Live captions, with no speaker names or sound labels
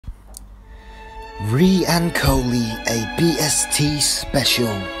Rhy And Coley, a BST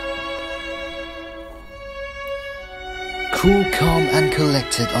special. Cool, calm and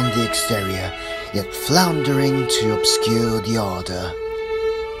collected on the exterior, yet floundering to obscure the order.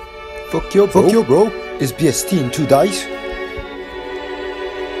 Fuck you, bro. Is BST in 2 dice?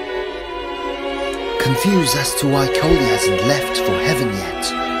 Confused as to why Coley hasn't left for heaven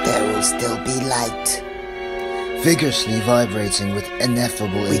yet. There will still be light. Vigorously vibrating with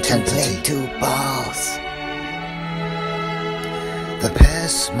ineffable intensity. We can play 2 balls. The pair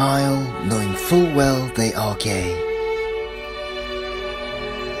smile, knowing full well they are gay.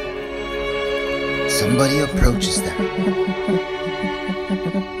 Somebody approaches them.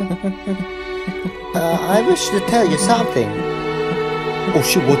 I wish to tell you something. Oh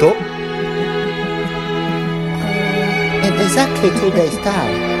shit, what up? In exactly 2 days'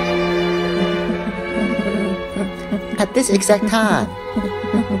 time. At this exact time.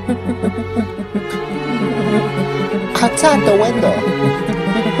 Outside the window.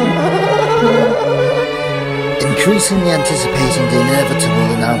 Increasingly anticipating the inevitable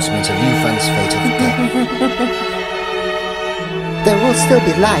announcement of Yufan's fate of death. There will still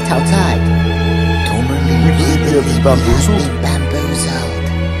be light outside. Tomer We leaves. believe we have been bamboozled.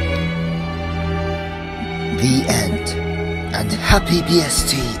 The end. And happy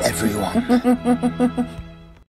BST, everyone.